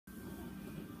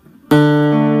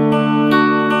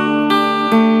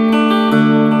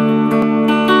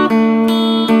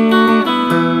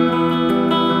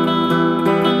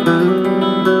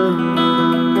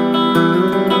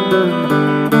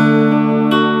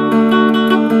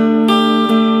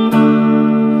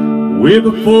way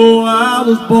before I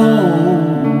was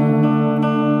born.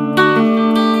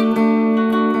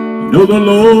 You know the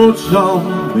Lord saw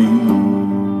me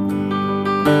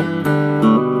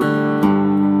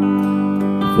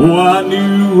before I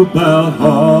knew about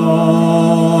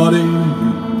heartache.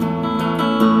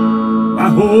 My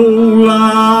whole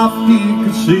life He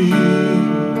could see.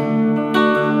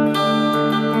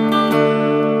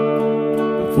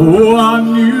 Before I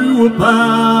knew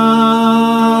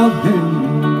about Him,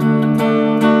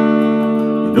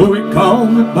 you know He called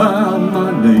me by my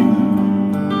name.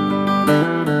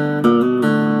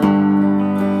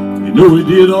 You know He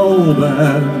did all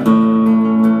that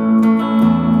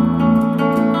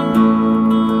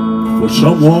for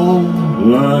someone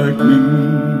like me.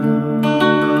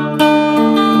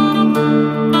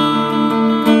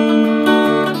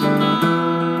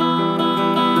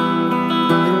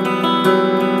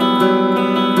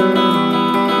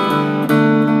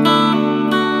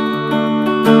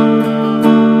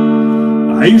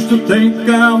 I used to think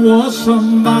I was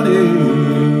somebody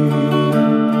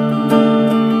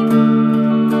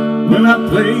when I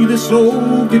played this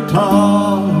old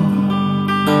guitar,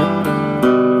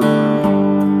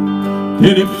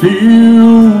 and it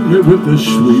filled me with this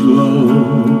sweet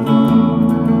love.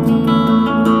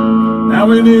 Now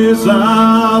in His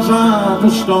eyes I'm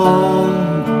a star.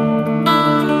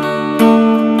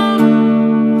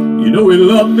 You know He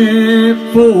loved me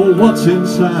for what's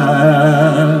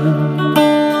inside.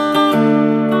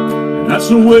 That's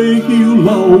the way He'll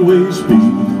always be.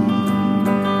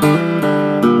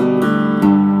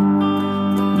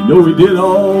 You know He did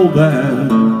all that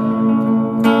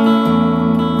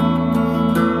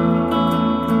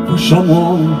for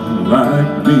someone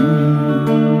like me.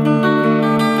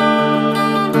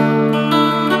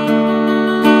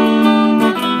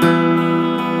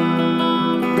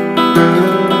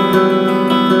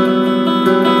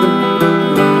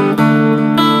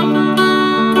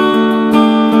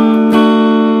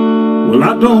 Well, I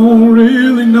don't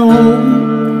really know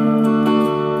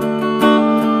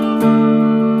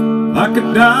I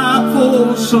could die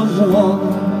for someone,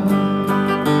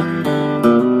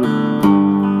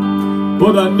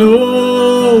 but I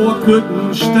know I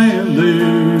couldn't stand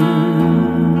there,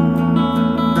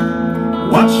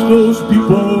 watch those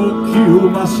people kill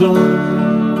my son.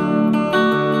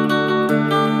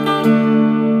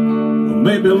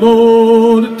 Maybe,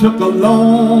 Lord, it took a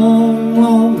long,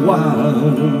 long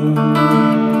while.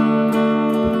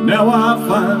 Now I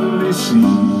finally see,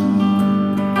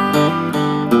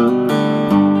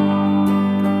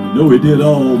 you know He did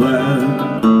all that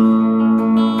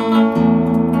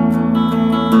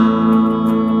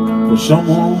for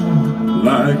someone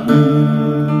like me.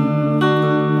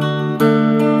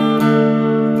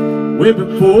 Way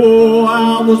before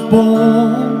I was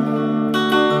born,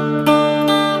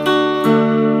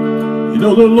 you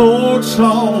know the Lord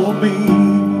saw me.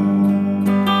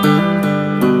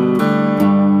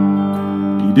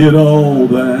 He did all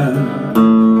that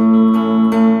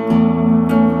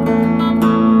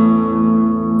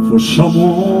for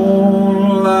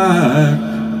someone like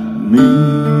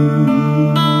me.